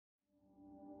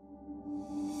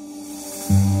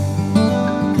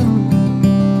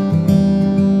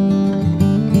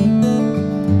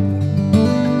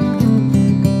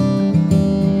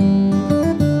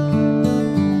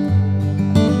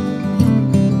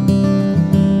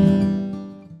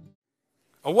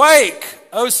Awake,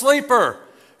 O sleeper,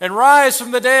 and rise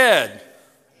from the dead.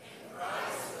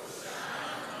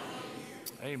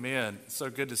 Amen. So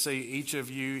good to see each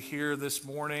of you here this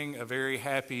morning. A very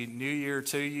happy New Year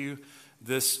to you.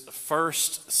 This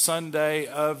first Sunday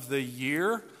of the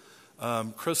year,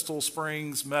 Crystal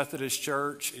Springs Methodist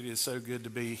Church, it is so good to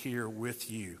be here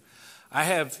with you. I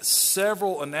have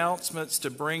several announcements to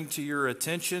bring to your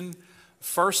attention.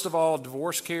 First of all,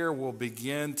 divorce care will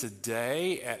begin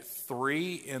today at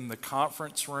 3 in the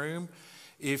conference room.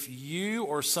 If you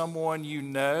or someone you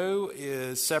know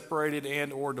is separated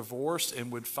and or divorced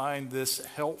and would find this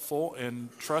helpful, and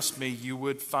trust me, you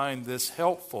would find this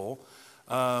helpful,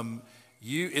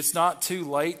 it's not too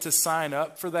late to sign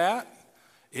up for that.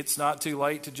 It's not too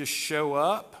late to just show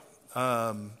up.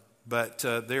 But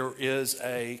there is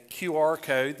a QR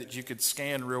code that you could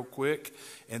scan real quick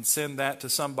and send that to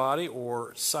somebody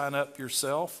or sign up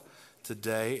yourself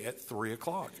today at 3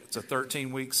 o'clock. It's a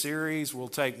 13-week series. We'll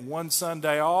take one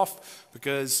Sunday off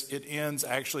because it ends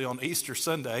actually on Easter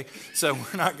Sunday. So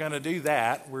we're not going to do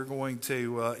that. We're going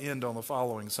to end on the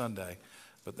following Sunday.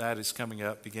 But that is coming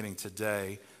up beginning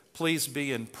today. Please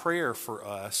be in prayer for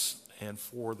us and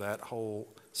for that whole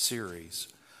series.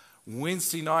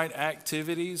 Wednesday night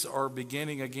activities are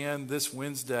beginning again this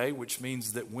Wednesday, which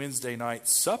means that Wednesday night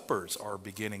suppers are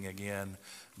beginning again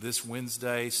this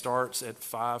Wednesday. Starts at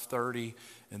 5:30,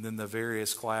 and then the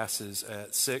various classes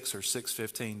at 6 or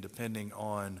 6:15, depending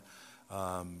on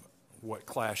what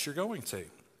class you're going to.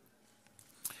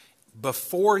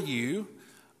 Before you,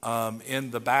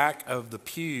 in the back of the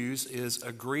pews, is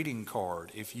a greeting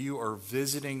card. If you are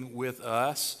visiting with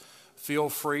us, feel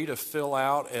free to fill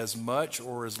out as much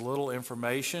or as little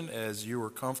information as you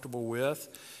are comfortable with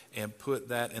and put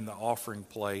that in the offering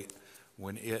plate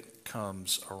when it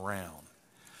comes around.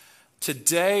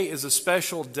 Today is a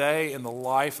special day in the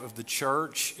life of the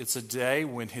church. It's a day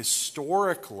when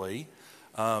historically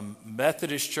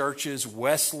Methodist churches,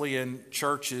 Wesleyan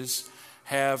churches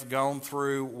have gone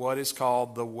through what is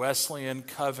called the Wesleyan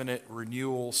Covenant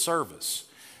Renewal Service.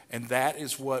 And that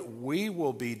is what we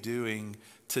will be doing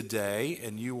today,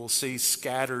 and you will see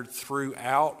scattered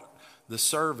throughout the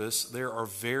service, there are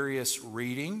various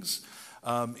readings.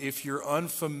 If you're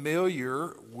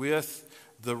unfamiliar with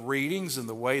the readings and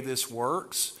the way this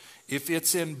works, if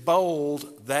it's in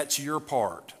bold, that's your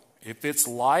part. If it's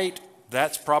light,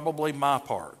 that's probably my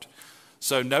part.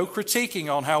 So no critiquing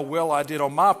on how well I did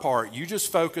on my part. You just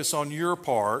focus on your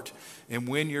part and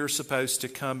when you're supposed to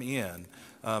come in.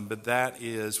 But that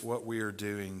is what we are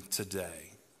doing today.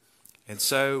 And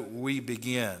so we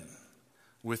begin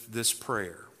with this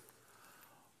prayer.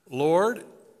 Lord,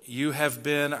 you have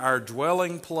been our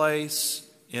dwelling place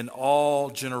in all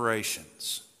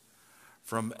generations.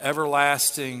 From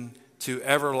everlasting to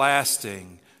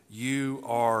everlasting, you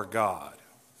are God.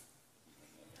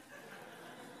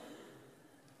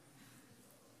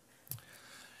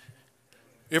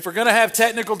 If we're going to have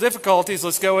technical difficulties,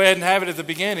 let's go ahead and have it at the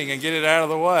beginning and get it out of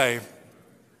the way.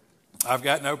 I've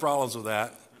got no problems with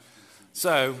that.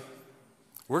 So,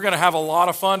 we're going to have a lot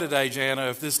of fun today, Jana,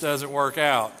 if this doesn't work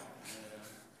out.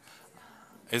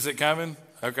 Is it coming?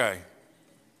 Okay.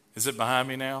 Is it behind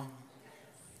me now?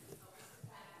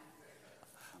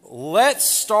 Let's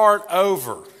start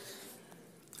over.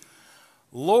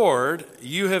 Lord,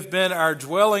 you have been our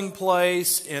dwelling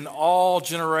place in all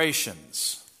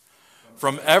generations.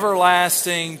 From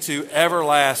everlasting to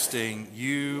everlasting,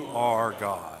 you are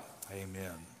God.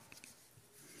 Amen.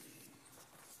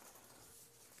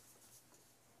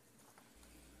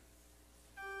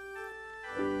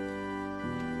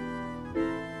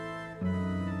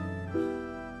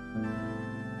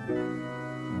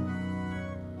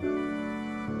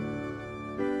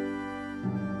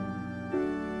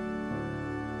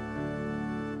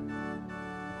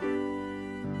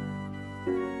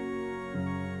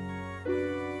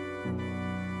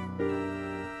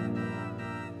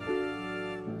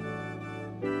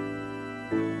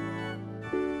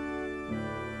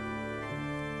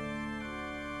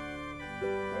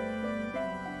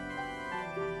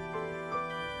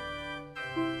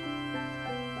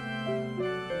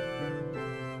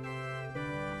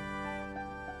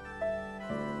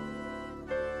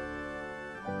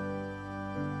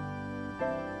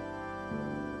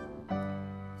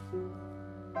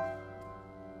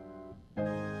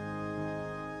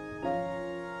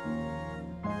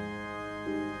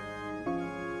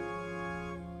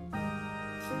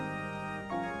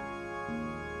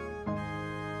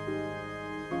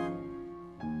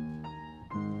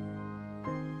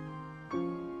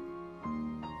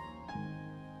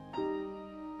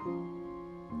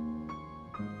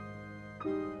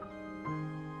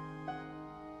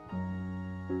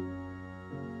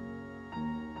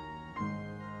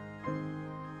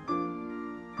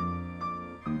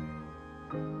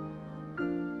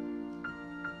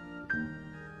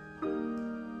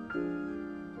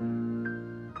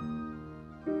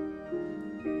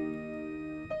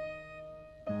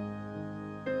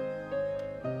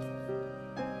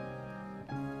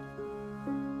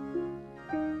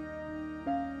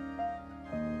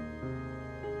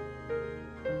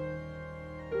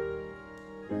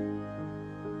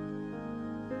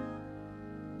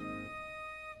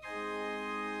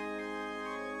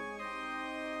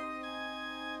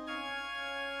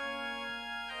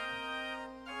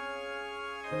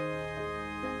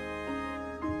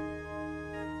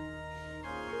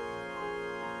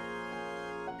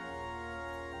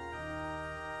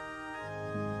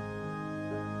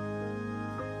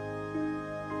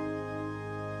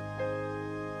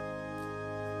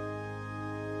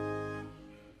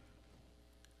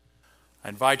 I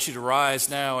invite you to rise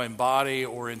now in body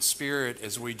or in spirit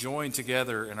as we join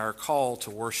together in our call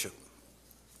to worship.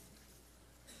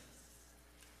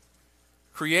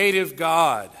 Creative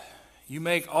God, you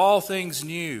make all things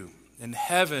new in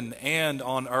heaven and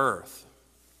on earth.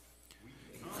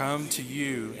 Come to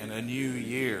you in a new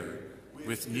year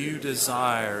with new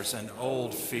desires and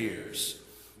old fears,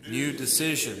 new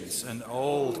decisions and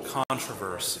old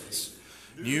controversies,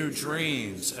 new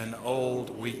dreams and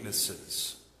old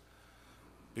weaknesses.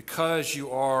 Because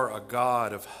you are a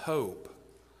God of hope,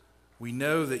 we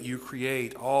know that you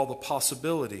create all the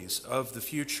possibilities of the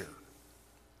future.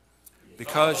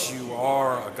 Because you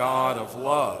are a God of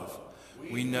love,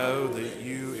 we know that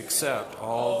you accept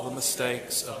all the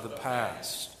mistakes of the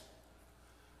past.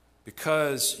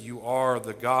 Because you are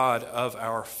the God of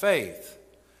our faith,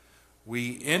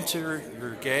 we enter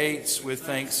your gates with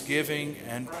thanksgiving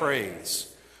and praise.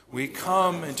 We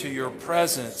come into your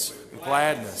presence with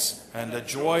gladness and a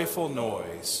joyful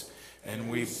noise,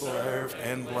 and we serve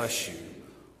and bless you.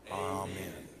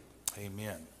 Amen.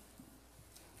 Amen.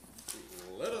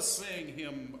 Let us sing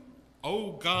him,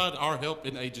 "Oh God, our help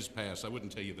in ages past." I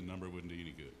wouldn't tell you the number, it wouldn't do you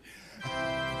any good.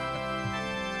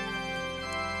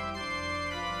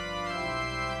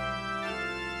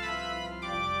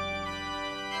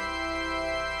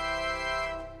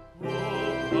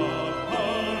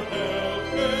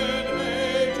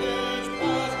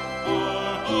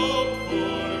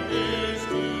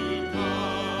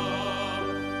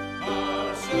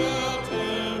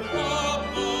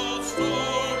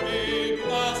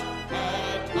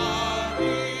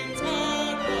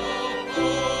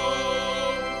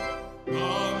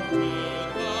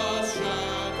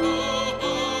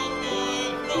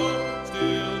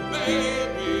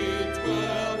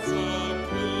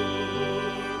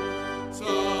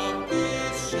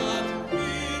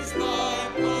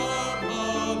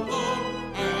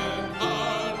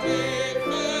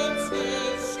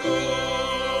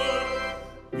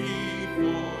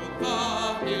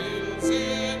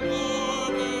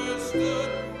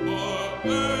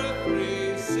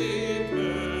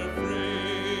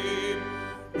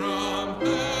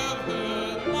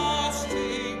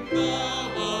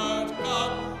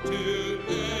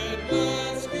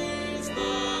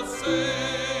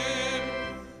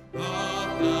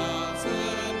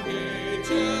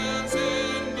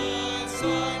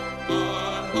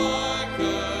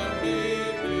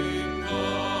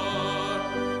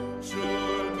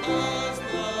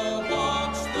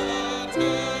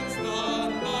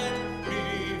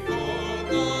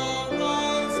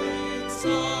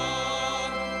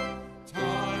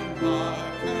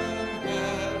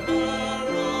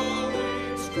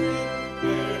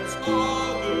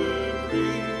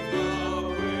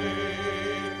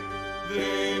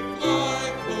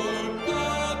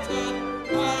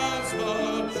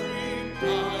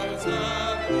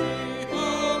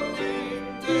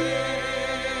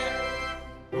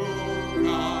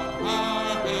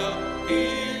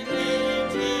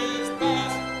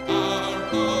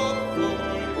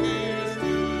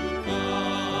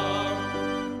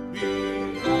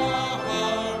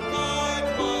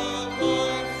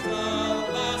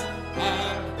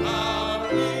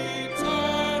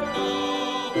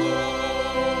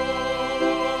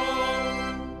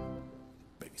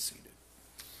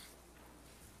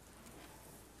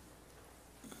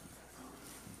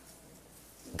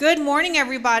 Good morning,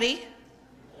 everybody.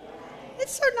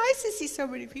 It's so nice to see so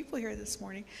many people here this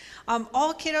morning.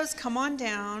 All kiddos, come on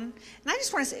down. And I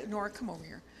just want to say, Nora, come over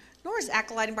here. Nora's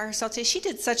acolyting by herself today. She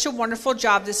did such a wonderful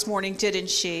job this morning,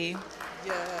 didn't she?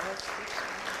 Yes. Have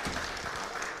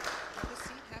a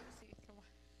seat, have a seat. Come on.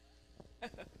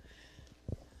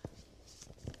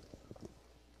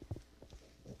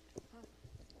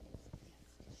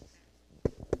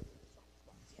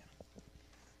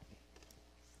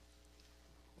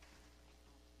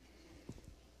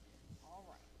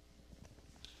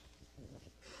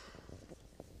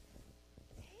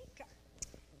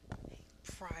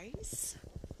 Price.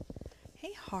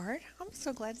 Hey, Hart. I'm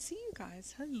so glad to see you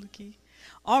guys. Hi, Lucky.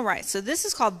 All right, so this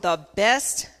is called the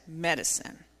best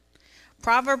medicine.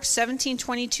 Proverbs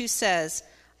 17:22 says,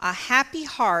 "A happy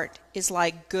heart is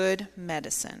like good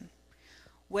medicine."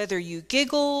 Whether you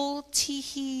giggle,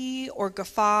 tee-hee, or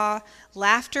guffaw,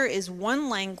 laughter is one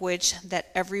language that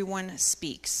everyone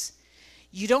speaks.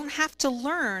 You don't have to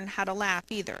learn how to laugh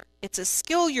either. It's a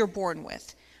skill you're born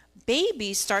with.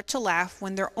 Babies start to laugh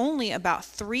when they're only about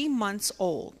 3 months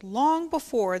old, long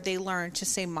before they learn to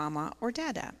say mama or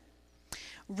dada.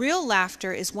 Real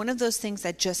laughter is one of those things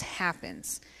that just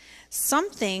happens.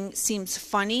 Something seems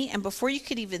funny, and before you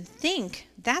could even think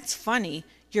that's funny,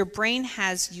 your brain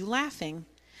has you laughing.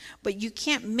 But you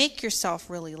can't make yourself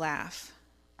really laugh.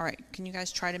 All right, can you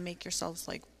guys try to make yourselves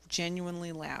like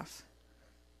genuinely laugh?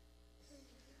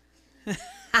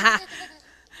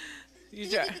 You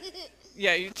try.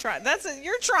 Yeah, you try. That's it.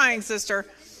 You're trying, sister.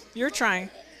 You're trying.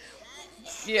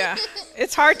 Yeah,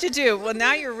 it's hard to do. Well,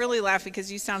 now you're really laughing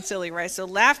because you sound silly, right? So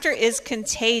laughter is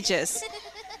contagious.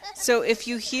 So if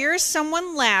you hear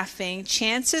someone laughing,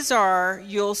 chances are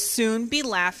you'll soon be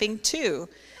laughing too.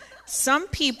 Some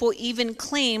people even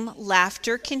claim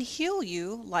laughter can heal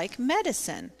you like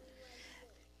medicine.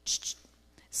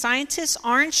 Scientists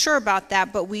aren't sure about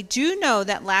that, but we do know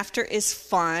that laughter is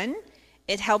fun.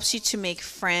 It helps you to make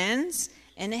friends,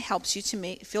 and it helps you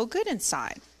to feel good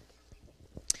inside.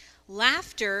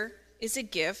 Laughter is a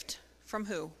gift from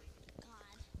who? God.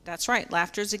 That's right.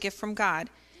 Laughter is a gift from God.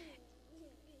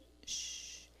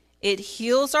 It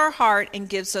heals our heart and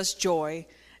gives us joy.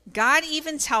 God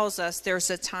even tells us there's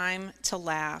a time to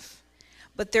laugh.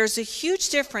 But there's a huge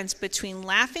difference between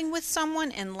laughing with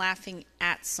someone and laughing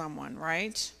at someone,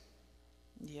 right?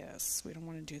 Yes, we don't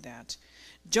want to do that.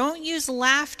 Don't use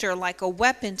laughter like a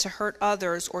weapon to hurt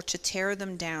others or to tear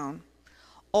them down.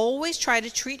 Always try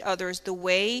to treat others the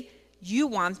way you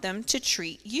want them to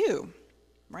treat you.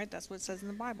 Right? That's what it says in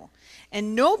the Bible.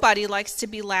 And nobody likes to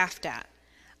be laughed at.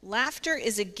 Laughter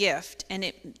is a gift, and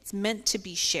it's meant to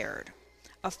be shared.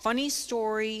 A funny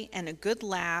story and a good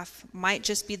laugh might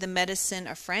just be the medicine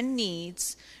a friend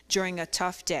needs during a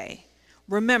tough day.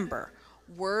 Remember,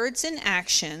 words and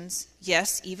actions,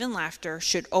 yes, even laughter,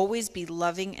 should always be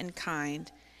loving and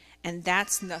kind, and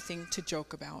that's nothing to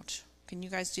joke about. Can you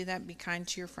guys do that? Be kind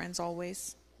to your friends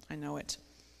always? I know it.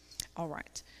 All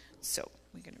right, so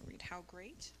we're going to read How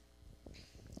Great.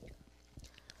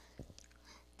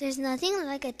 There's nothing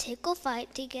like a tickle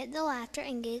fight to get the laughter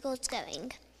and giggles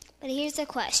going. But here's the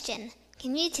question.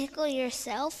 Can you tickle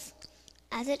yourself?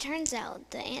 As it turns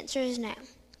out, the answer is no.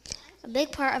 A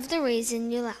big part of the reason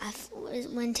you laugh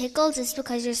when tickled is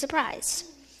because you're surprised.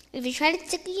 If you try to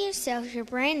tickle yourself, your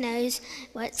brain knows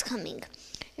what's coming.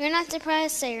 You're not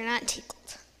surprised, so you're not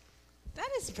tickled. That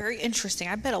is very interesting.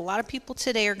 I bet a lot of people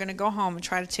today are going to go home and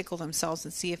try to tickle themselves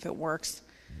and see if it works.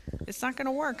 It's not going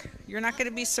to work. You're not going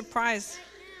to be surprised.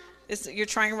 You're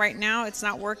trying right now. It's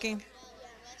not working.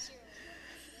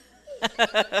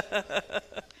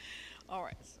 All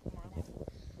right. So Marla,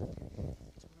 remember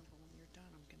when you're done,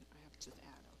 I have to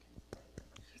add. Okay.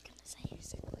 You're gonna say.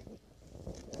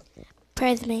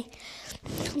 Praise me.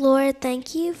 Lord,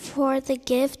 thank you for the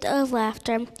gift of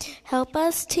laughter. Help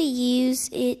us to use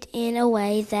it in a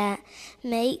way that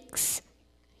makes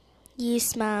you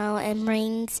smile and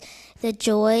brings the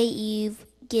joy you've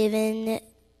given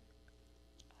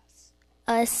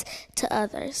us to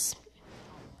others.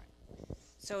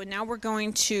 So now we're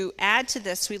going to add to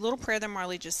this sweet little prayer that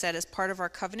Marley just said as part of our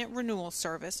covenant renewal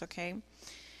service, okay?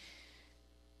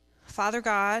 Father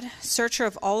God, searcher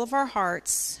of all of our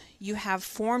hearts, you have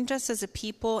formed us as a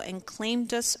people and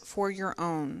claimed us for your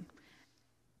own.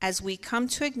 As we come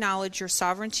to acknowledge your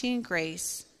sovereignty and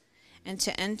grace and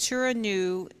to enter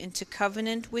anew into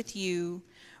covenant with you,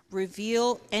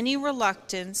 reveal any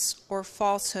reluctance or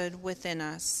falsehood within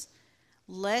us.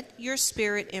 Let your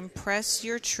Spirit impress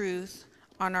your truth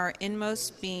on our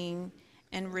inmost being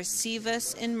and receive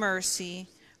us in mercy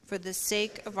for the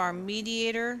sake of our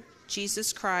mediator,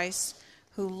 Jesus Christ,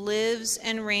 who lives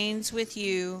and reigns with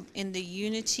you in the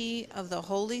unity of the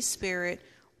Holy Spirit,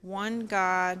 one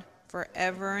God,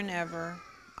 forever and ever.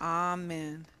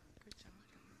 Amen. Good job.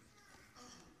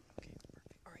 Okay,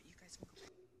 perfect. All right, you guys can go.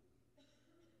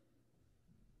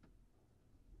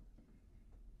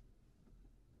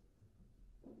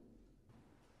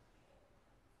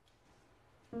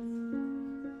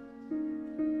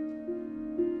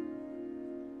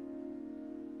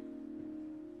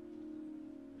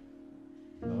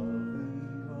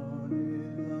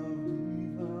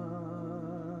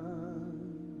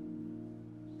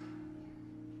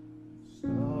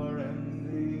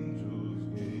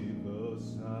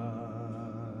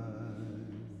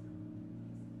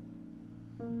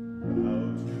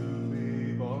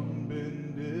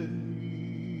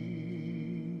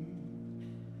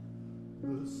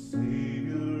 The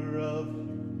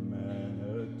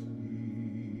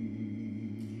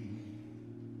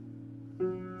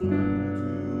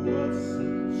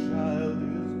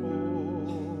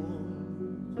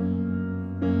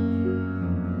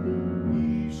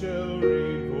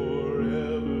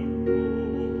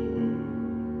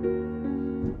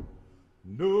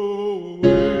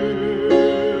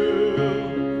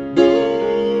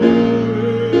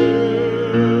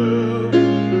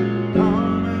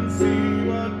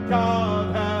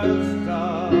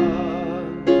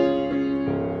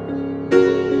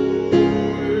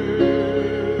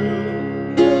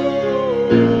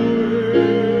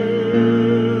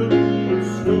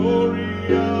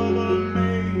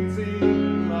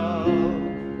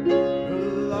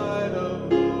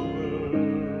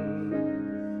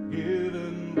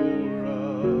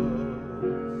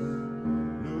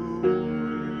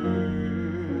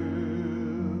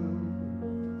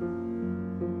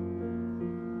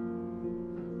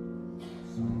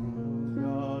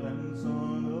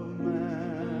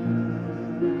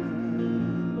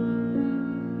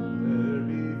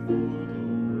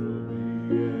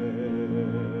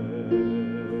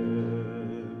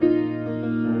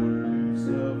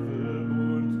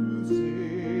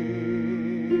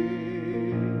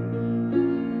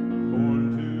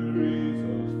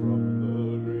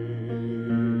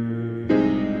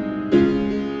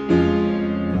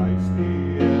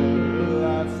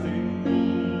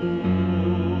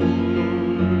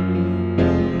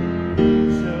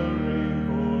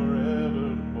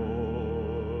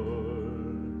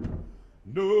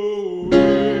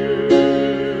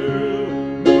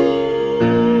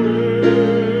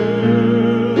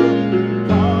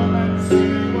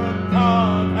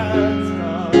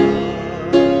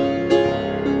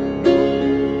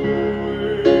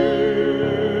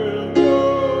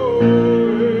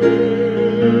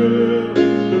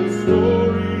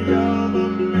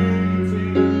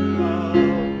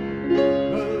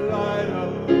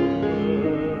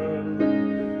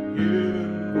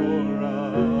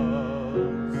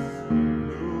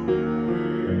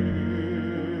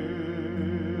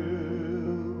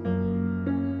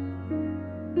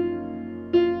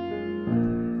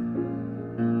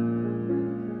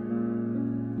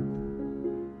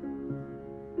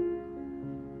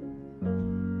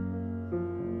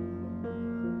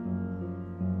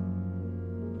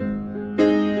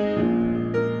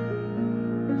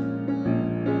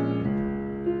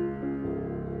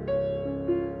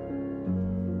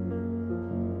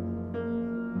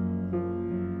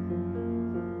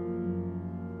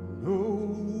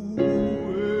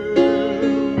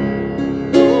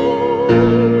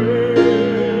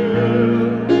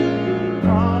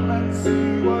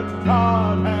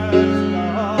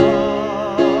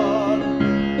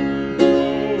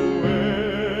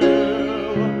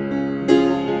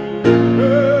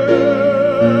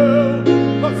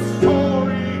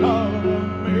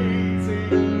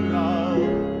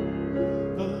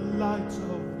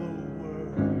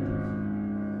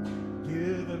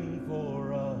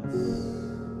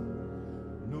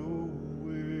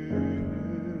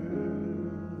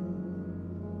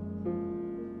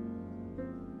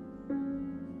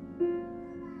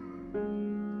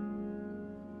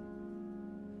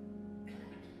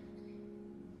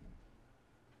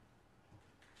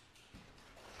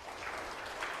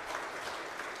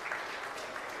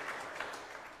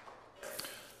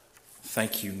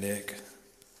Thank you, Nick.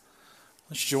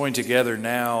 Let's join together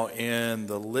now in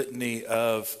the litany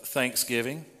of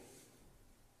thanksgiving.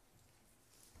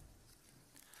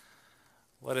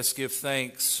 Let us give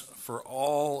thanks for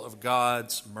all of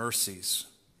God's mercies.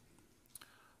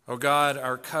 O God,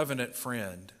 our covenant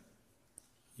friend,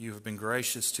 you have been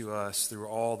gracious to us through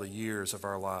all the years of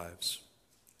our lives.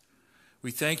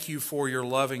 We thank you for your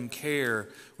loving care,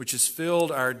 which has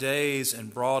filled our days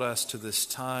and brought us to this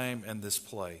time and this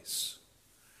place.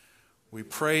 We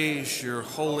praise your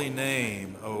holy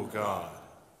name, O God.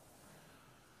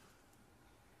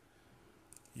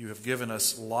 You have given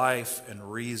us life and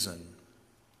reason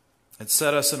and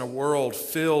set us in a world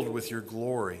filled with your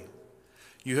glory.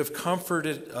 You have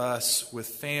comforted us with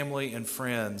family and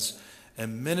friends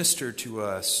and ministered to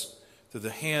us through the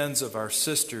hands of our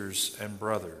sisters and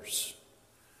brothers.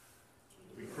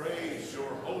 We praise your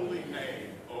holy name,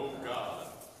 O God.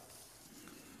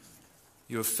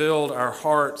 You have filled our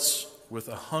hearts with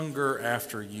a hunger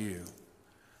after you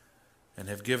and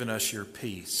have given us your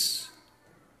peace.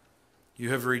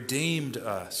 You have redeemed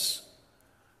us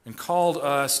and called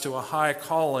us to a high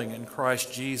calling in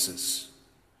Christ Jesus.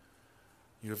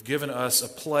 You have given us a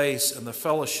place in the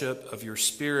fellowship of your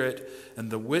Spirit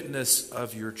and the witness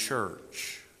of your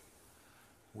church.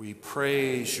 We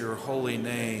praise your holy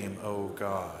name, O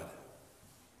God.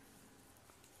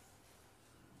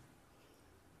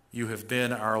 You have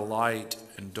been our light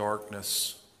in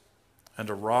darkness and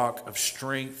a rock of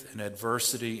strength in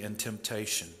adversity and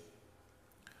temptation.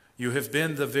 You have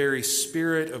been the very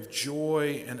spirit of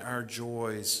joy in our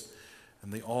joys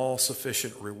and the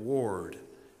all-sufficient reward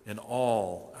in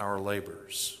all our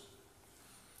labors.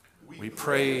 We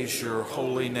praise your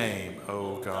holy name,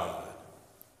 O God.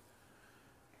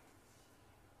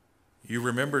 You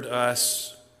remembered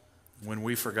us when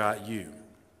we forgot you.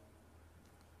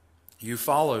 You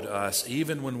followed us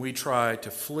even when we tried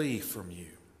to flee from you.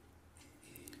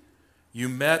 You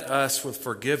met us with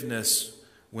forgiveness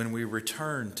when we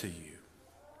returned to you.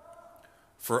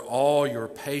 For all your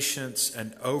patience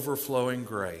and overflowing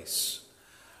grace,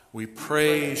 we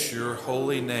praise your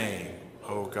holy name,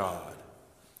 O God.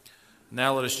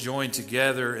 Now let us join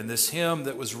together in this hymn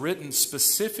that was written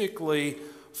specifically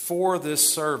for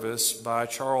this service by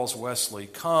Charles Wesley.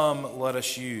 Come, let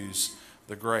us use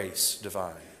the grace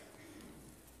divine.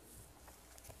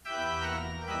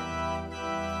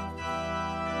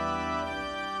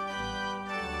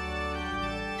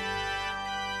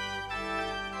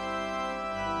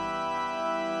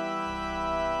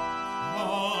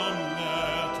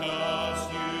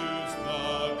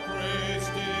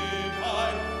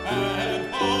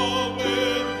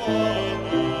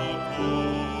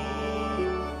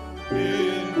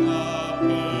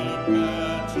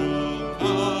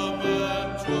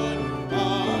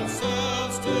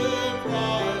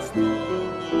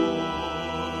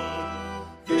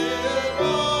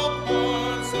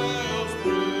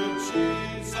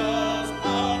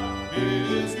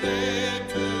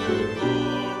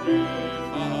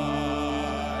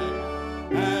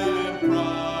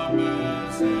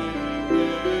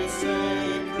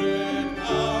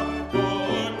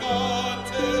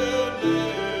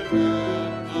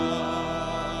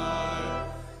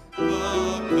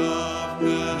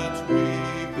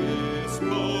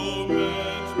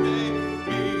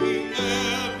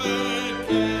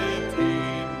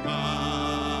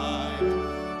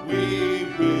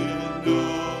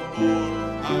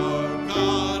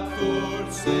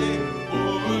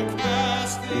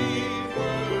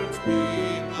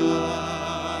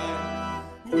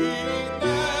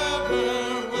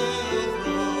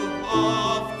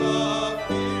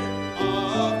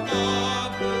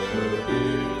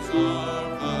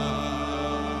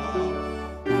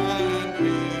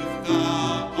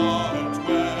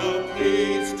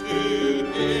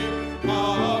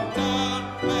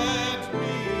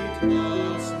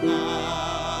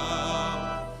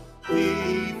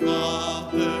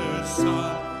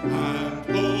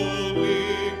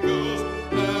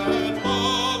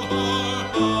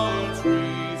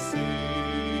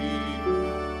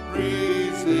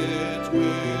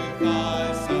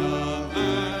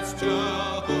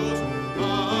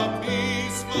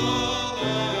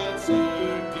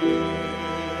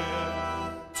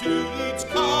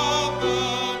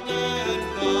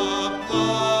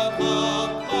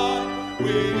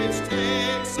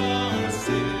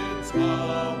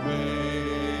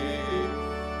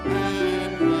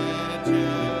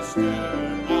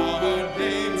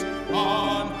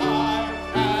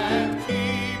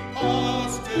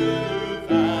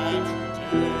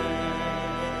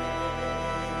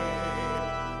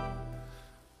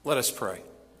 Let us pray.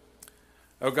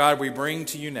 O God, we bring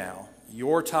to you now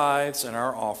your tithes and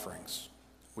our offerings.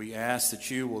 We ask that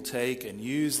you will take and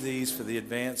use these for the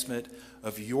advancement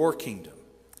of your kingdom.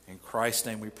 In Christ's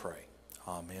name we pray.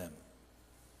 Amen.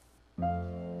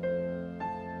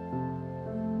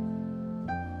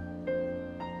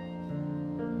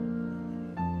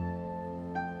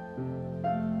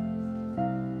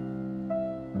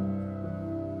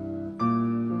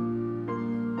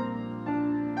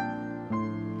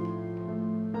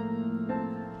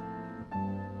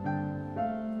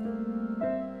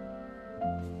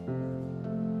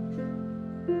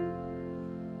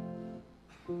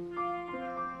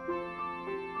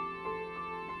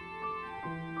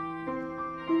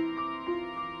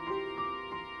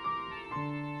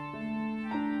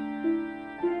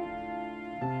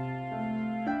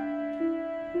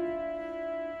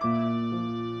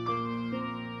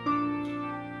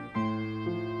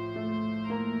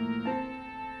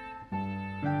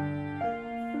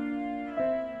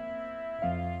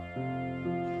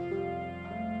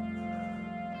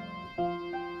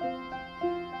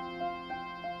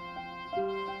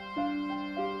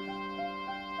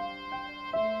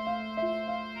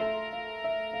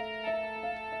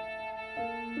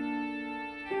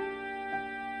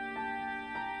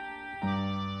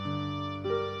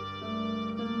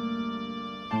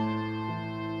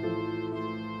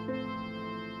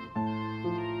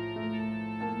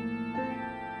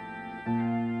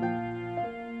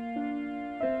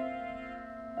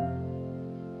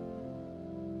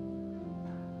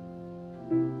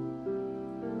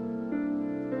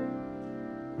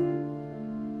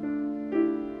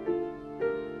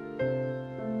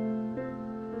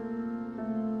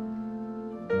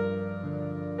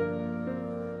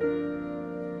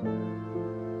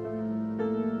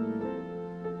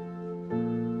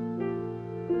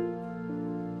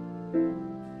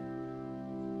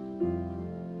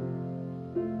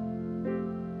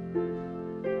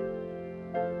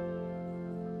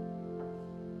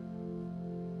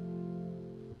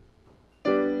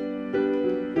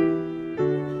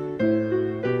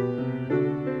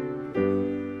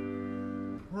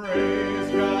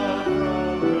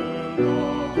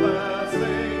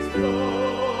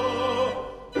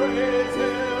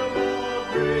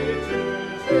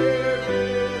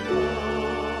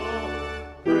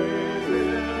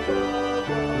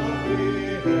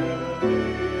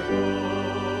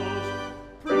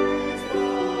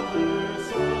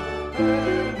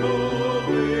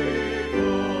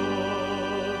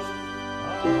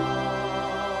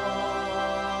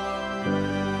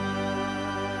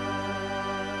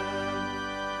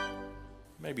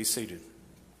 Be seated.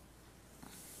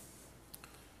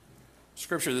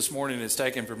 Scripture this morning is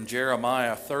taken from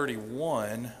Jeremiah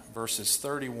 31, verses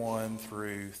 31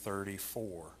 through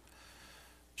 34.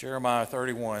 Jeremiah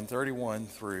 31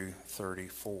 through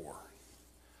 34.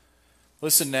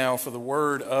 Listen now for the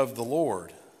word of the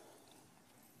Lord.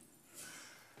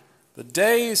 The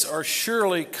days are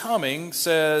surely coming,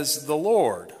 says the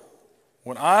Lord,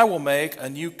 when I will make a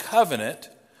new covenant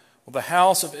with the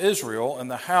house of Israel and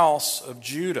the house of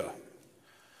Judah.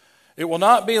 It will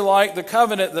not be like the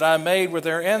covenant that I made with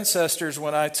their ancestors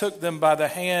when I took them by the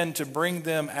hand to bring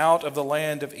them out of the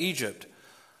land of Egypt,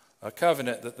 a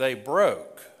covenant that they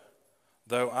broke,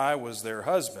 though I was their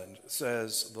husband,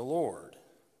 says the Lord.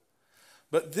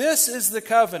 But this is the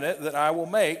covenant that I will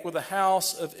make with the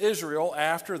house of Israel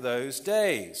after those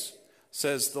days,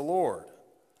 says the Lord.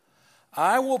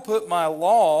 I will put my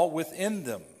law within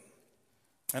them,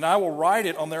 and I will write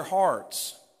it on their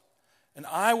hearts. And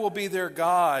I will be their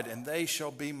God, and they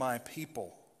shall be my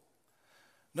people.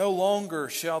 No longer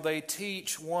shall they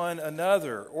teach one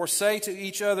another, or say to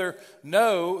each other,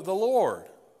 know the Lord.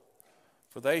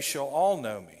 For they shall all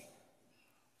know me,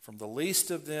 from the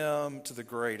least of them to the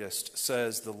greatest,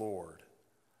 says the Lord.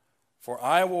 For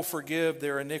I will forgive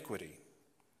their iniquity,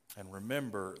 and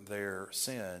remember their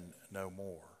sin no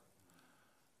more.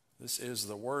 This is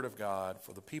the word of God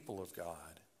for the people of God.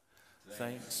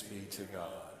 Thanks be to God.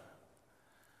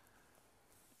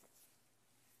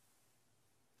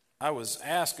 I was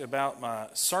asked about my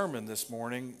sermon this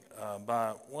morning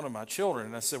by one of my children,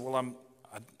 and I said, well,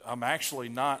 I'm actually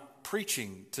not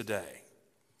preaching today.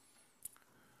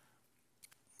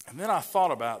 And then I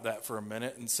thought about that for a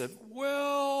minute and said,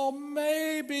 well,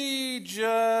 maybe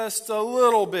just a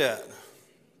little bit.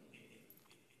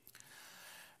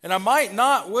 And I might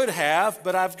not would have,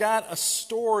 but I've got a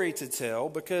story to tell,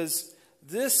 because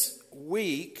this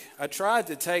week I tried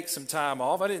to take some time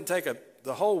off. I didn't take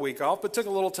the whole week off, but took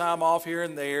a little time off here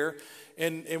and there.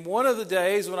 And one of the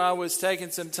days when I was taking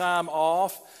some time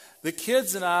off, the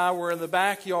kids and I were in the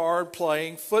backyard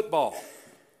playing football.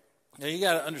 Now, you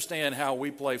got to understand how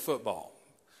we play football.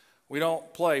 We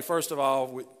don't play, first of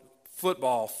all,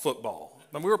 football.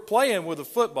 And we were playing with a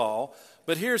football,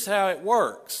 but here's how it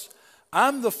works.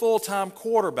 I'm the full-time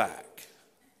quarterback.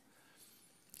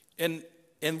 And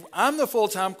I'm the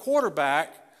full-time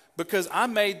quarterback because I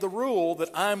made the rule that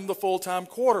I'm the full-time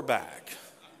quarterback.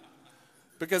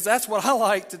 Because that's what I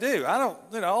like to do. I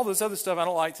don't, all this other stuff I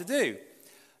don't like to do.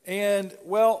 And,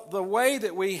 well, the way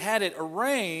that we had it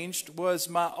arranged was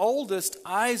my oldest,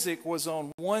 Isaac, was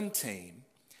on one team.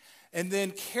 And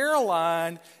then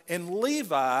Caroline and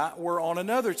Levi were on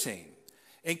another team.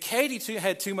 And Katie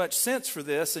had too much sense for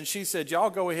this, and she said, y'all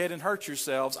go ahead and hurt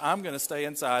yourselves. I'm going to stay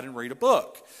inside and read a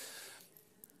book.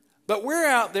 But we're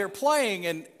out there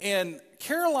playing, and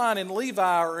Caroline and Levi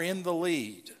are in the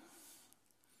lead.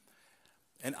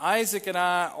 And Isaac and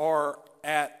I are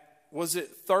at, was it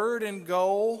third and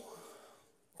goal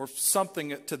or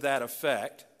something to that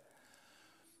effect?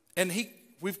 And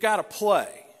we've got to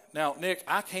play. Now, Nick,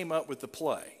 I came up with the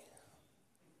play.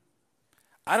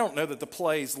 I don't know that the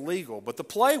play's legal, but the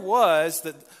play was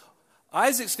that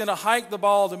Isaac's going to hike the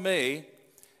ball to me,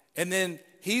 and then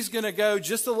he's going to go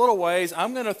just a little ways.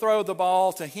 I'm going to throw the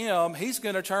ball to him. He's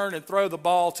going to turn and throw the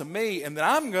ball to me, and then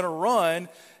I'm going to run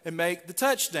and make the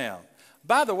touchdown.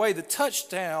 By the way, the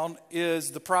touchdown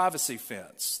is the privacy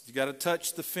fence. You got to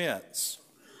touch the fence.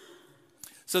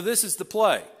 So this is the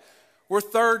play. We're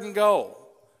third and goal.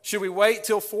 Should we wait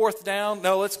till fourth down?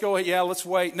 No, let's go. Yeah, let's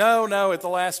wait. No, at the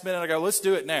last minute I go, let's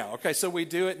do it now. Okay, so we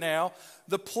do it now.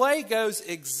 The play goes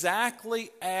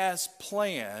exactly as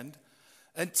planned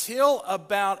until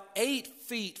about 8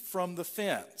 feet from the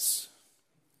fence.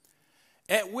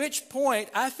 At which point,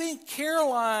 I think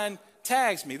Caroline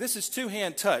tags me. This is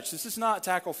two-hand touch. This is not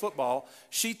tackle football.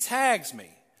 She tags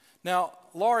me. Now,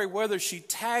 Laurie, whether she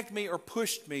tagged me or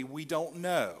pushed me, we don't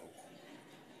know.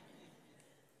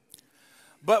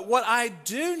 But what I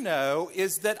do know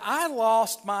is that I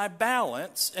lost my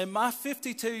balance and my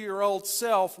 52-year-old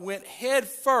self went head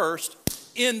first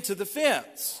into the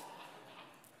fence.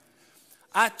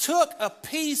 I took a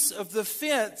piece of the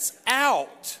fence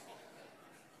out.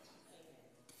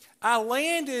 I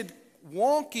landed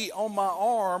wonky on my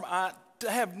arm. I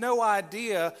have no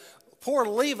idea. Poor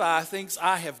Levi thinks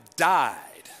I have died.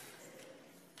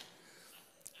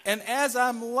 And as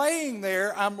I'm laying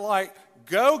there, I'm like,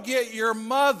 go get your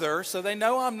mother. So they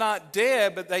know I'm not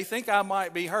dead, but they think I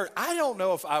might be hurt. I don't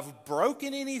know if I've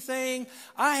broken anything.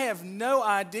 I have no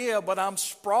idea, but I'm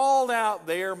sprawled out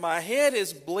there. My head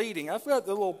is bleeding. I've got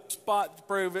the little spot to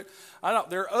prove it.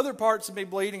 There are other parts of me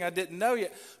bleeding I didn't know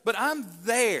yet, but I'm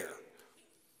there.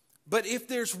 But if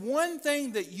there's one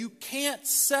thing that you can't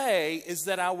say is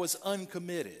that I was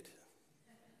uncommitted.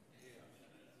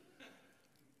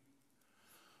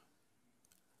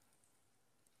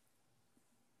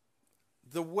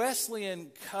 The Wesleyan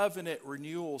Covenant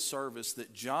Renewal Service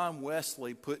that John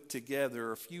Wesley put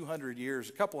together a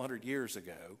couple hundred years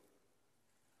ago,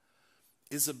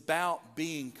 is about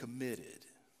being committed.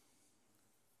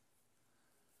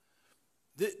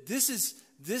 This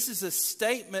is a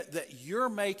statement that you're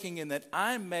making and that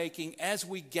I'm making as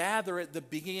we gather at the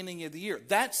beginning of the year.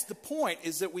 That's the point,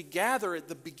 is that we gather at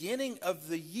the beginning of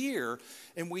the year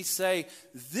and we say,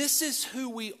 this is who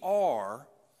we are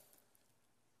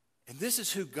and this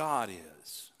is who God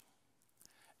is.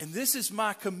 And this is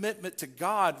my commitment to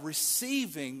God,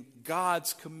 receiving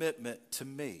God's commitment to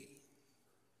me.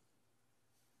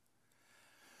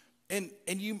 And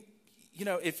you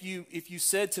know, if you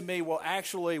said to me, well,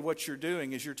 actually what you're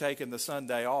doing is you're taking the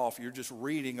Sunday off, you're just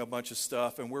reading a bunch of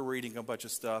stuff and we're reading a bunch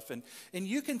of stuff. And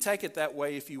you can take it that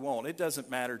way if you want. It doesn't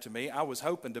matter to me. I was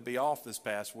hoping to be off this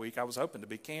past week. I was hoping to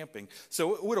be camping.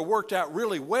 So it would have worked out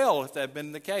really well if that had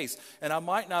been the case. And I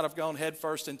might not have gone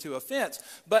headfirst into a fence.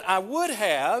 But I would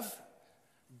have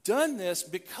done this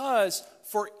because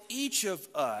for each of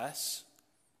us,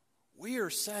 we are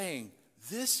saying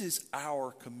this is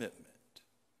our commitment.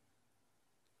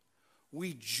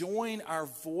 We join our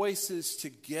voices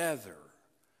together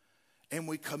and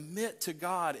we commit to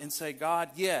God and say, God,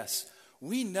 yes,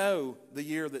 we know the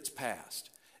year that's passed.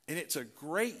 And it's a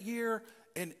great year,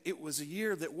 and it was a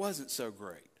year that wasn't so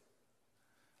great.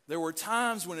 There were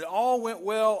times when it all went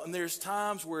well, and there's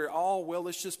times where it all, well,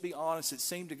 let's just be honest, it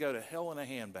seemed to go to hell in a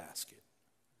handbasket.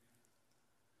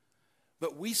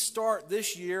 But we start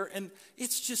this year, and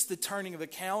it's just the turning of the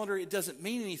calendar. It doesn't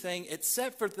mean anything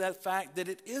except for that fact that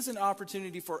it is an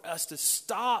opportunity for us to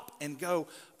stop and go,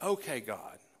 okay,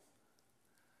 God,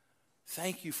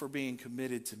 thank you for being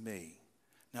committed to me.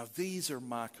 Now, these are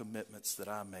my commitments that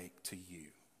I make to you.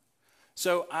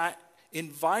 So I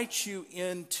invite you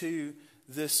into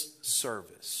this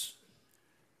service.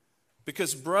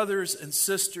 Because, brothers and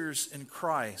sisters in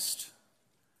Christ,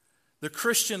 the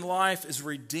Christian life is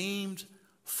redeemed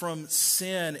from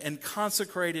sin and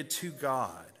consecrated to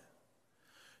God.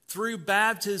 Through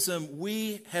baptism,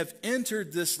 we have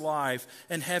entered this life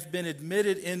and have been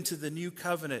admitted into the new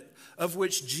covenant, of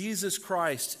which Jesus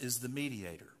Christ is the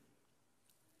mediator.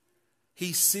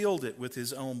 He sealed it with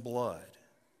his own blood,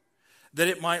 that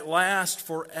it might last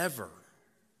forever.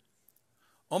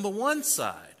 On the one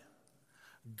side,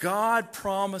 God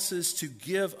promises to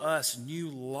give us new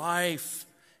life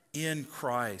in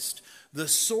Christ, the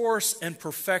source and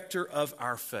perfecter of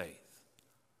our faith.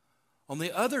 On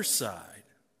the other side,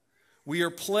 we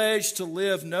are pledged to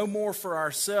live no more for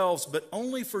ourselves, but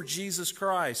only for Jesus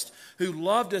Christ, who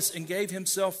loved us and gave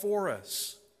himself for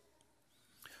us.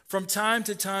 From time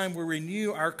to time, we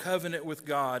renew our covenant with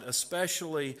God,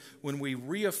 especially when we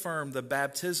reaffirm the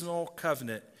baptismal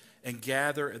covenant and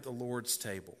gather at the Lord's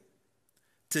table.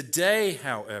 Today,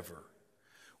 however,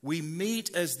 we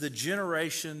meet as the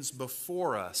generations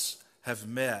before us have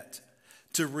met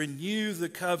to renew the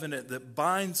covenant that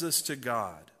binds us to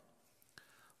God.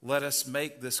 Let us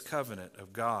make this covenant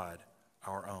of God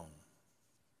our own.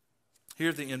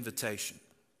 Hear the invitation.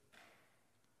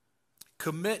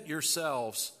 Commit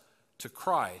yourselves to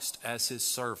Christ as his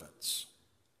servants.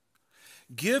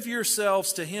 Give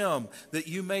yourselves to him that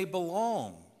you may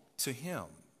belong to him.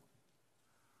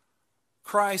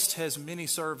 Christ has many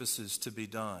services to be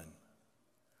done.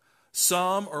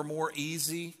 Some are more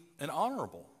easy and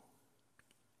honorable.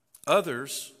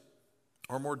 Others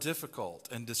are more difficult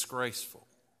and disgraceful.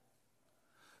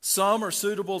 Some are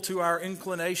suitable to our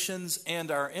inclinations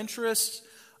and our interests.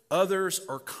 Others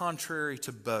are contrary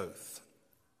to both.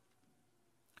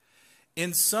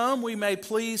 In some we may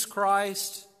please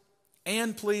Christ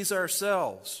and please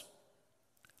ourselves.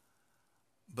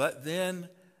 But then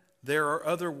there are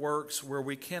other works where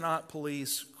we cannot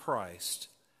please Christ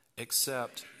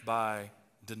except by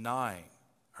denying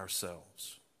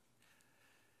ourselves.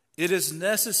 It is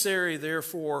necessary,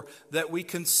 therefore, that we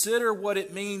consider what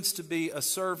it means to be a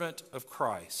servant of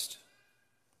Christ.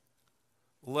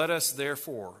 Let us,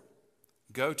 therefore,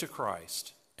 go to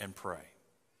Christ and pray.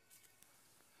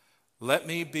 Let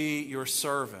me be your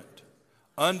servant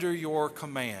under your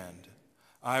command.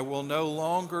 I will no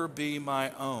longer be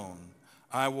my own.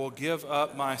 I will give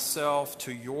up myself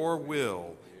to your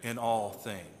will in all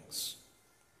things.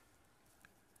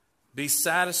 Be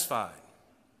satisfied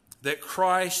that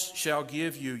Christ shall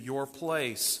give you your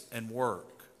place and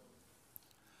work.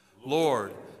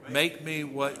 Lord, make me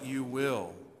what you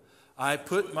will. I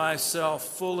put myself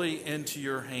fully into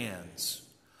your hands.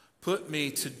 Put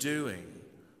me to doing.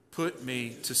 Put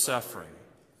me to suffering.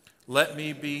 Let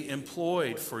me be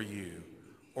employed for you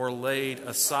or laid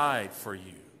aside for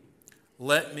you.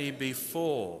 Let me be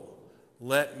full.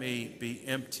 Let me be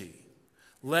empty.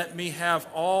 Let me have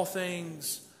all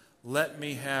things. Let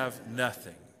me have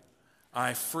nothing.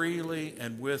 I freely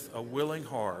and with a willing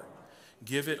heart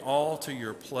give it all to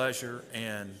your pleasure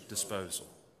and disposal.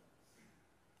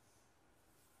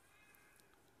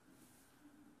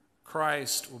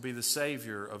 Christ will be the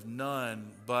Savior of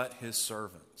none but his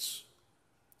servants.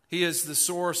 He is the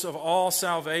source of all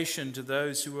salvation to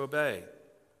those who obey.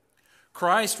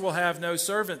 Christ will have no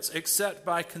servants except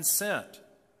by consent.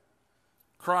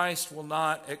 Christ will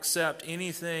not accept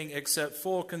anything except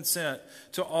full consent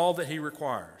to all that he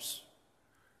requires.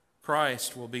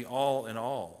 Christ will be all in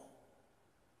all,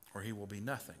 or he will be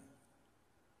nothing.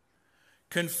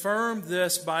 Confirm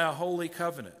this by a holy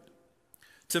covenant.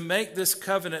 To make this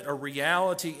covenant a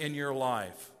reality in your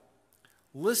life,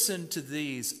 listen to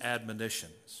these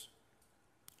admonitions.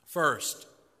 First,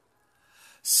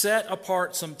 set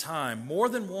apart some time, more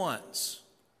than once,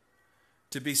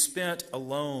 to be spent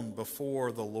alone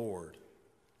before the Lord,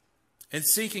 in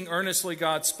seeking earnestly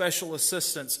God's special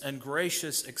assistance and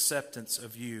gracious acceptance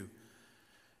of you,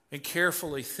 and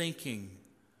carefully thinking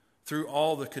through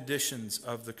all the conditions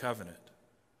of the covenant,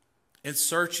 in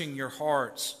searching your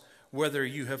hearts whether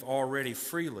you have already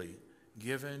freely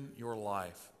given your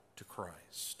life to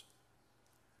Christ.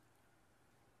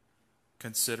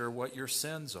 Consider what your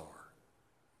sins are.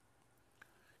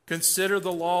 Consider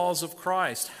the laws of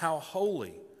Christ, how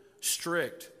holy,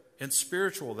 strict, and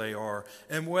spiritual they are,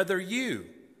 and whether you,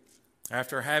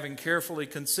 after having carefully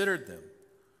considered them,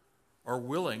 are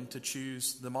willing to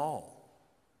choose them all.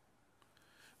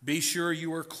 Be sure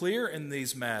you are clear in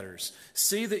these matters.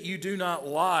 See that you do not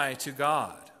lie to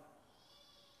God.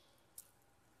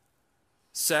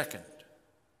 Second,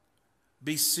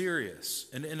 be serious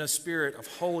and in a spirit of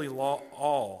holy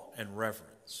awe and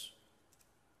reverence.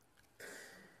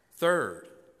 Third,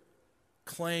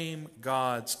 claim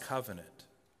God's covenant.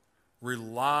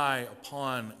 Rely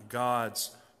upon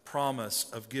God's promise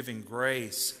of giving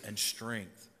grace and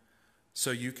strength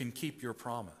so you can keep your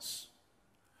promise.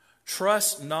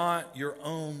 Trust not your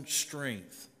own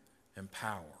strength and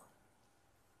power.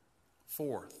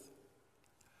 Fourth,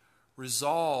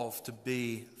 resolve to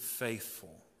be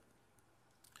faithful.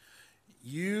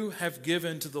 You have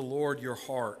given to the Lord your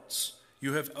hearts.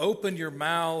 You have opened your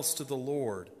mouths to the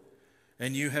Lord,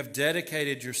 and you have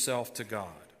dedicated yourself to God.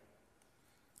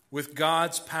 With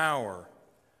God's power,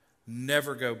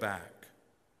 never go back.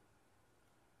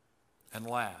 And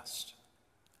last,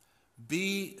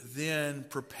 be then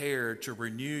prepared to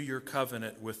renew your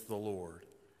covenant with the Lord.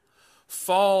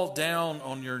 Fall down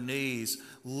on your knees.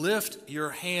 Lift your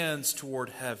hands toward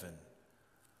heaven.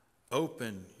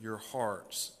 Open your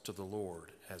hearts to the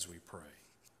Lord as we pray.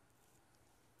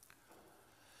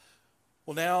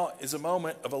 Well, now is a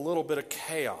moment of a little bit of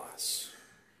chaos,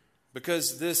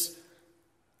 because this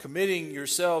committing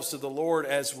yourselves to the Lord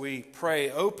as we pray,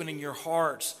 opening your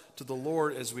hearts to the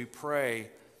Lord as we pray,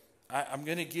 I'm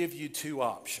going to give you two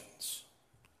options.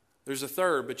 There's a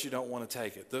third, but you don't want to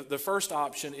take it. The first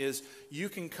option is you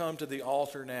can come to the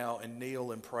altar now and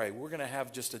kneel and pray. We're going to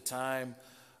have just a time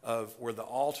of where the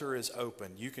altar is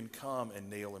open. You can come and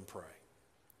kneel and pray.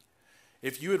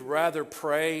 If you would rather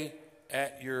pray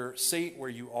at your seat where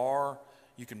you are,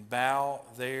 you can bow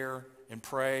there and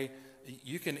pray.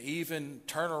 You can even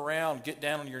turn around, get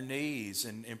down on your knees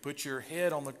and put your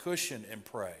head on the cushion and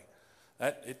pray.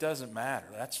 It doesn't matter.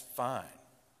 That's fine.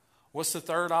 What's the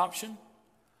third option?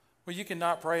 Well, you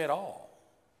cannot pray at all.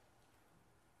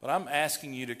 But I'm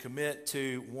asking you to commit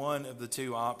to one of the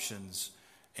two options,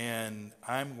 and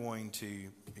I'm going to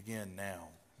begin now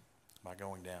by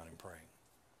going down and praying.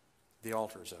 The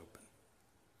altar is open.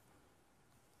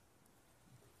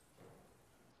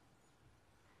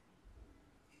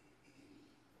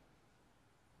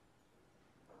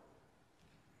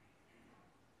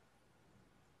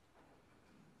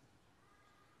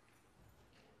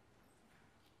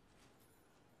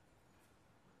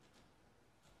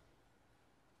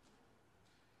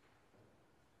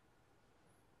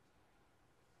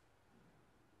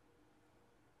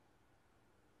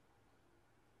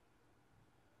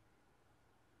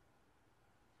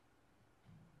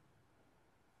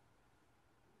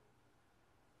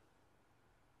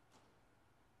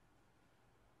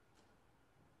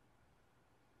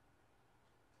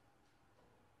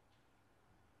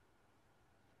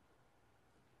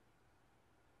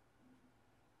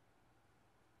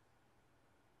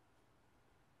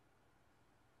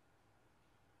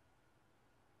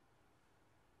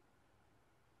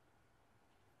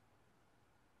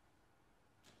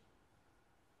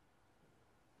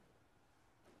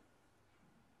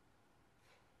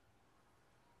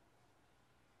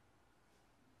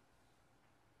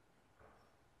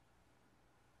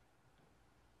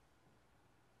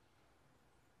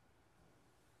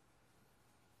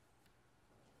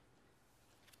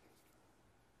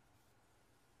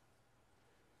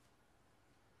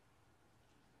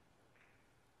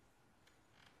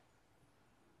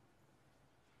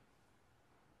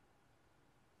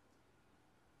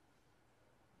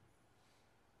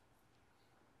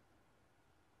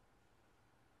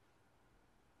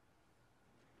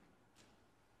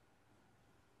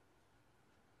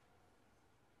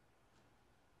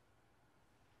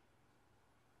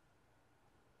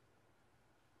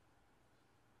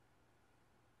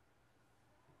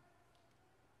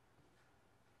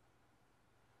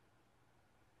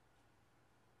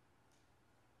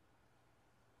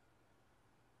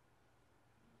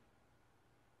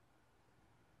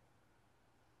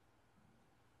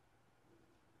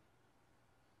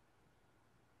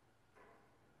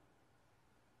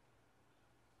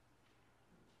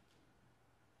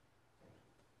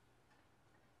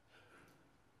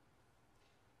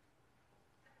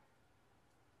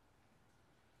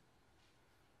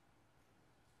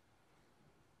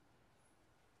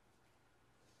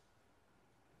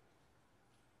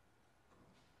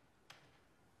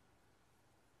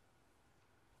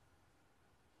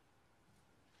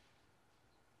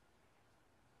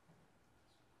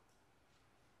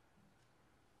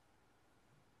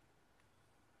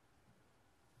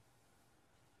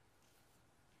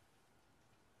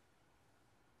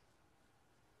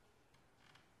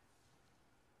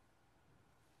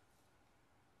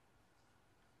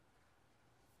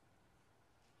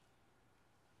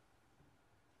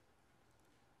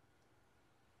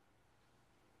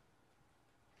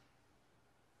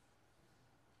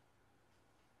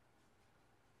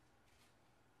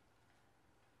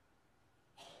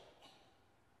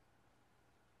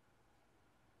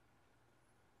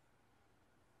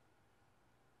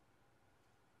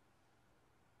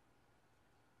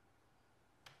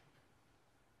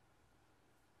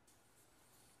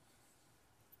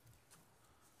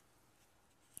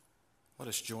 Let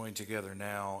us join together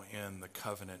now in the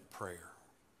covenant prayer.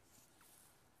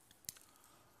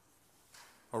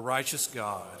 O righteous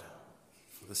God,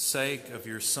 for the sake of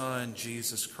your Son,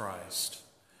 Jesus Christ,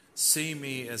 see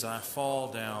me as I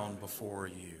fall down before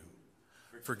you.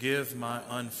 Forgive my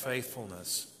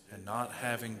unfaithfulness and not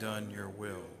having done your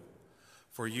will,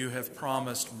 for you have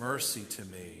promised mercy to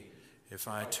me if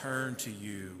I turn to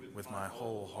you with my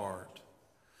whole heart.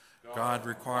 God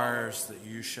requires that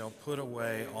you shall put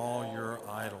away all your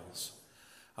idols.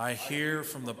 I hear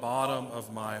from the bottom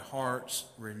of my heart,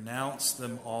 renounce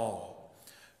them all,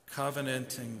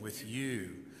 covenanting with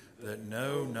you that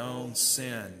no known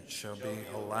sin shall be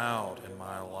allowed in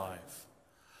my life.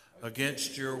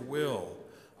 Against your will,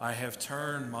 I have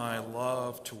turned my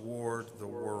love toward the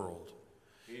world.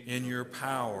 In your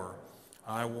power,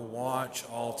 I will watch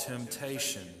all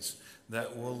temptations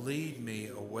that will lead me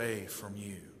away from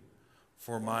you.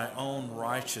 For my own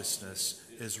righteousness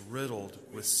is riddled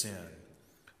with sin,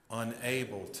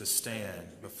 unable to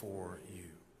stand before you.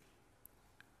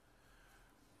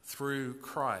 Through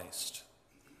Christ,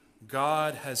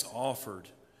 God has offered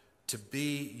to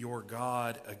be your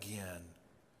God again,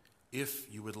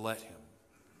 if you would let him.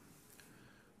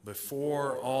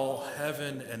 Before all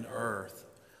heaven and earth,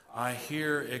 I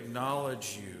here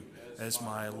acknowledge you as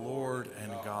my Lord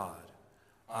and God.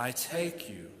 I take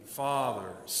you,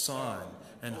 Father, Son,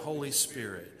 and Holy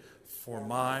Spirit, for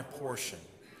my portion,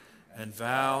 and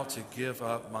vow to give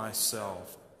up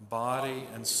myself, body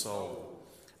and soul,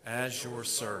 as your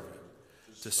servant,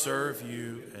 to serve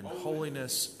you in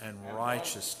holiness and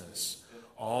righteousness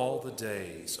all the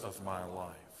days of my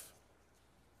life.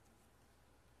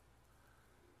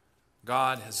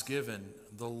 God has given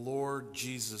the Lord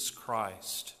Jesus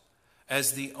Christ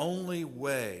as the only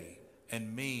way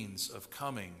and means of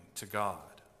coming to God.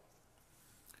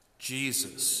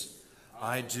 Jesus,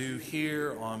 I do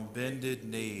here on bended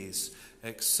knees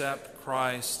accept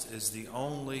Christ as the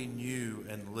only new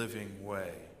and living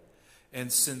way,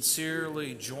 and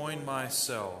sincerely join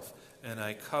myself in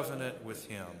a covenant with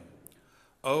him.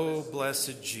 O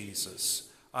blessed Jesus,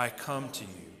 I come to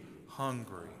you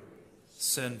hungry,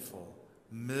 sinful,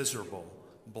 miserable,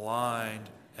 blind,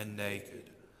 and naked,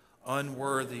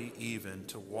 unworthy even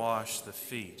to wash the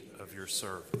feet of your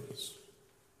servants.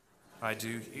 I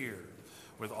do here,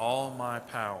 with all my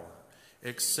power,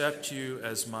 accept you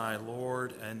as my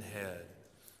Lord and head.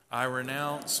 I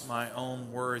renounce my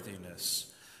own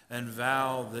worthiness and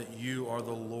vow that you are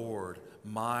the Lord,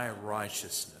 my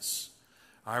righteousness.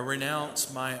 I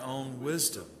renounce my own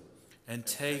wisdom and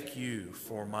take you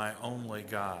for my only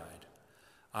guide.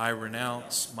 I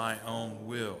renounce my own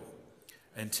will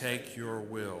and take your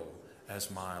will as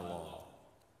my law.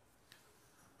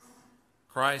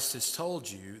 Christ has told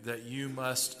you that you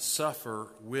must suffer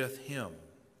with him.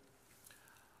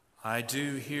 I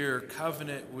do here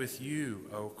covenant with you,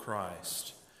 O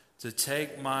Christ, to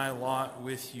take my lot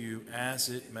with you as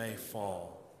it may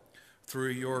fall. Through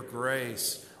your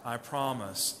grace, I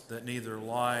promise that neither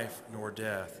life nor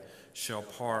death shall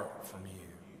part from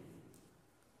you.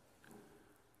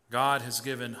 God has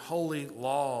given holy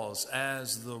laws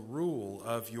as the rule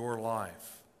of your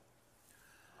life.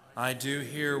 I do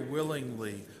here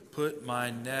willingly put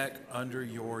my neck under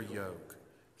your yoke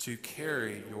to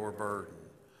carry your burden.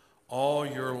 All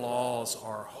your laws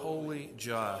are holy,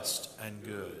 just, and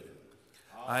good.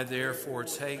 I therefore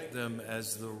take them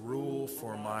as the rule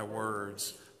for my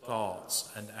words, thoughts,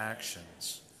 and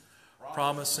actions,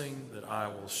 promising that I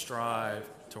will strive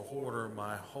to order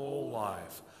my whole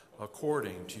life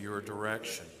according to your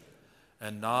direction,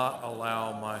 and not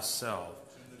allow myself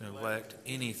to neglect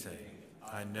anything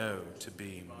I know to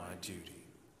be my duty.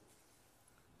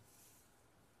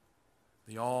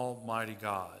 The Almighty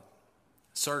God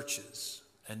searches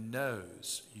and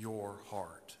knows your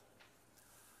heart.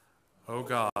 O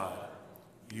God,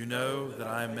 you know that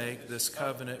I make this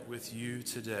covenant with you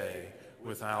today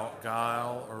without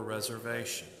guile or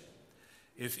reservation.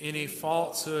 If any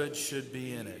falsehood should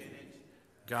be in it,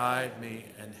 guide me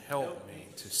and help me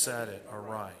to set it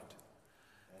aright.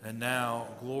 And now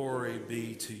glory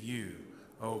be to you,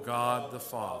 O God the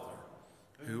Father,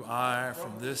 who I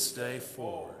from this day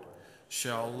forward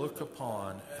shall look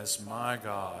upon as my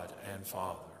God and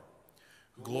Father.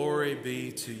 Glory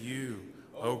be to you,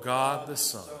 O God the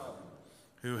Son,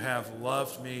 who have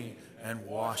loved me and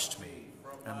washed me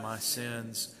and my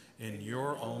sins in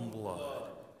your own blood,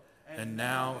 and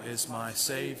now is my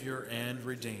Savior and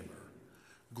Redeemer.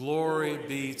 Glory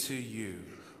be to you,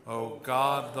 O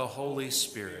God the Holy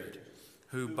Spirit,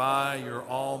 who by your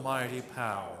almighty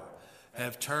power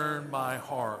have turned my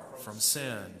heart from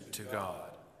sin to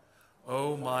God.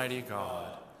 O mighty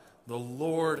God, the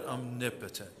Lord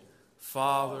omnipotent,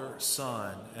 Father,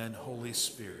 Son, and Holy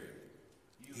Spirit,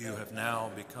 you have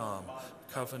now become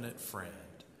covenant friend,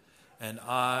 and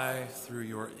I, through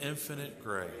your infinite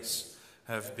grace,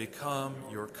 have become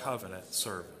your covenant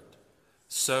servant.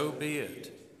 So be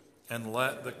it, and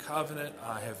let the covenant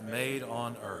I have made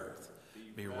on earth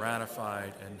be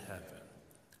ratified in heaven.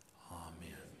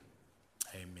 Amen.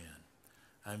 Amen.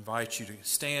 I invite you to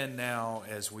stand now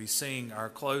as we sing our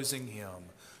closing hymn,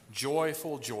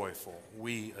 Joyful, Joyful,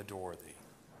 We Adore Thee.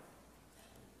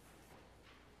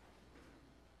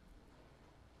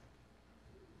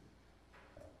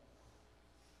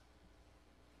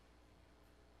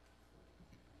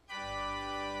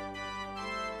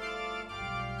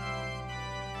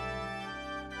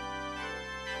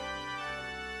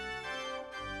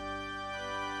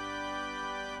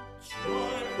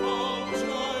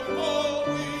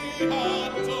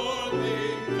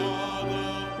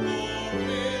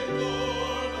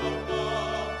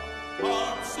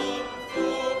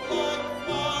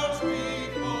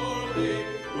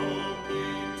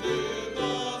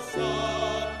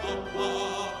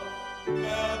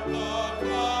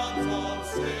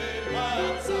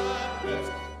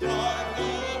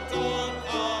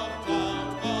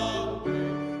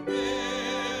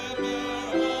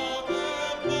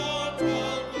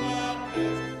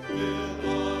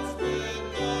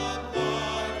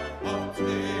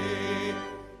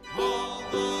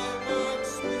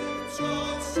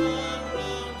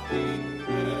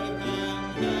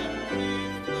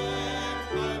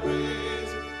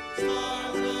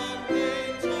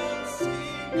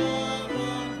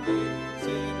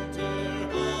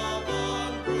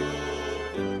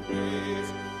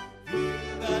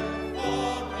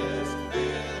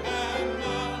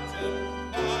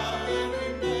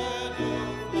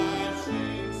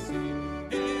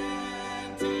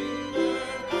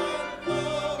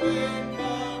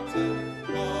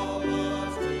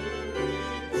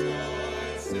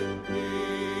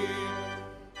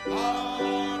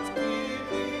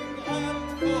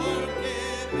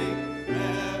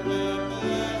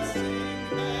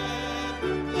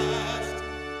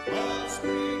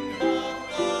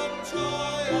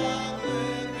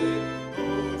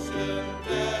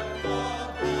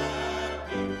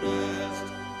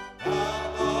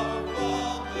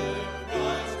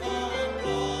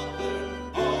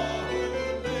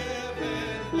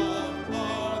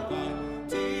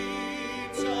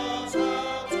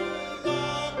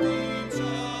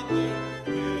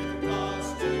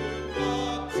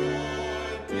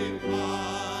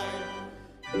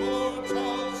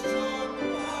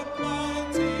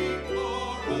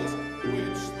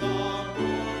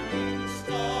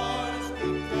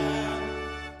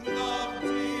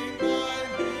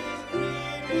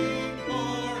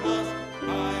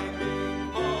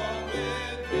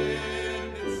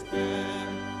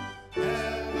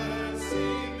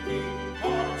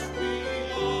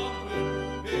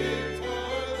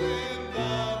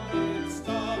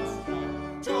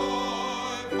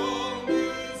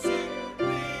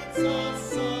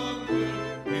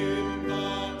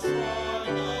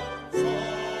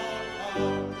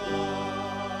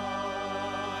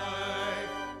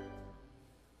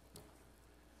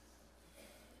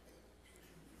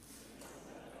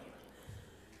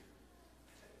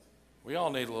 We all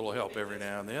need a little help every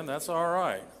now and then. That's all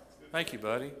right. Thank you,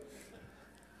 buddy.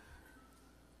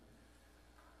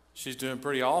 She's doing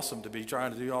pretty awesome to be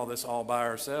trying to do all this all by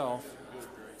herself.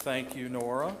 Thank you,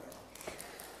 Nora.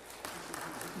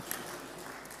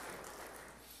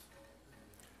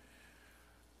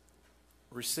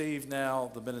 Receive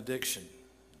now the benediction.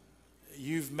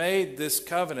 You've made this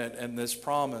covenant and this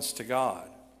promise to God.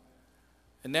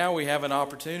 And now we have an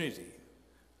opportunity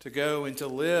to go and to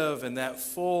live in that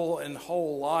full and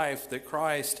whole life that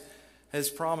Christ has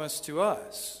promised to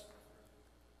us.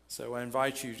 So I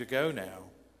invite you to go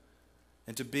now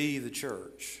and to be the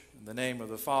church. In the name of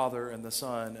the Father, and the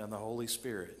Son, and the Holy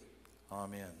Spirit.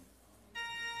 Amen.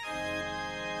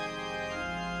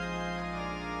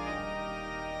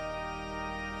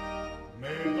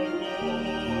 May the Lord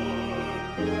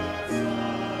bless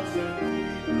us and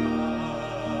keep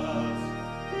us.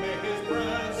 May His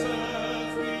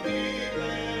presence be deep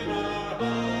in our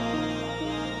hearts.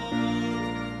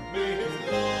 May His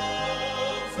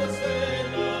love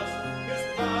sustain us, His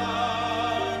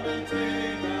power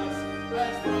maintain us,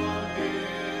 as from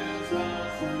His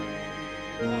house we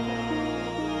part.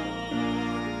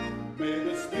 May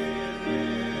the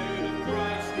Spirit of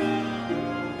Christ now go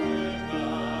with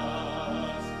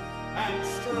us and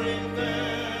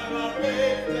strengthen our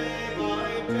faith day by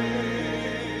day.